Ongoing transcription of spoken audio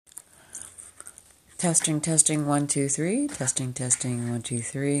Testing, testing, 1, 2, 3. Testing, testing, 1, 2,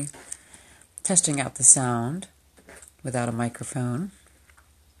 3. Testing out the sound without a microphone.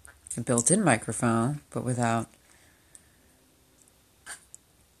 A built-in microphone, but without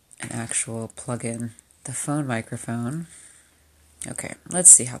an actual plug-in. The phone microphone. Okay, let's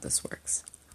see how this works.